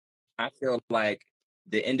I feel like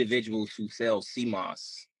the individuals who sell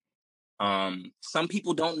Seamoss, some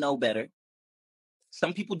people don't know better.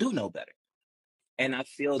 Some people do know better. And I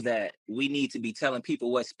feel that we need to be telling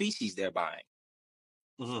people what species they're buying.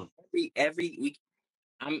 Hmm. Every week,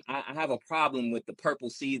 I have a problem with the purple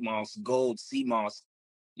sea moss, gold sea moss,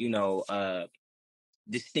 you know,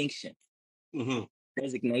 distinction, Hmm.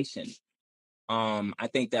 designation. I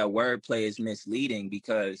think that wordplay is misleading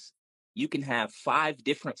because you can have five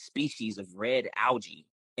different species of red algae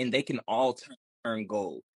and they can all turn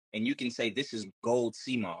gold. And you can say this is gold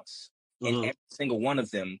sea moss. And Hmm. every single one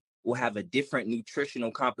of them will have a different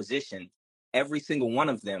nutritional composition. Every single one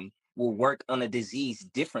of them will work on a disease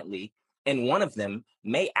differently. And one of them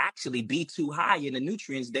may actually be too high in the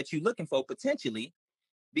nutrients that you're looking for potentially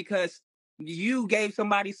because you gave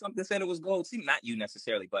somebody something, said it was gold sea, not you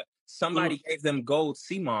necessarily, but Hmm. somebody gave them gold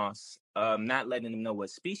sea moss, not letting them know what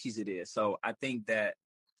species it is. So I think that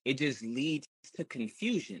it just leads to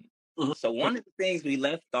confusion. Hmm. So one of the things we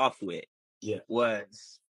left off with Yeah.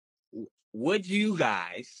 was, would you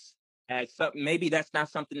guys, as something, maybe that's not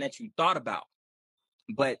something that you thought about,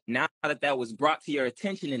 but now that that was brought to your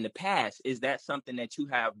attention in the past, is that something that you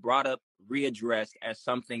have brought up, readdressed as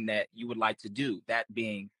something that you would like to do? That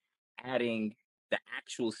being adding the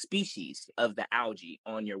actual species of the algae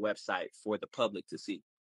on your website for the public to see.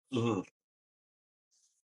 Hmm.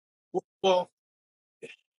 Well,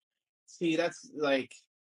 see, that's like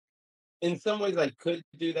in some ways I could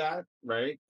do that, right?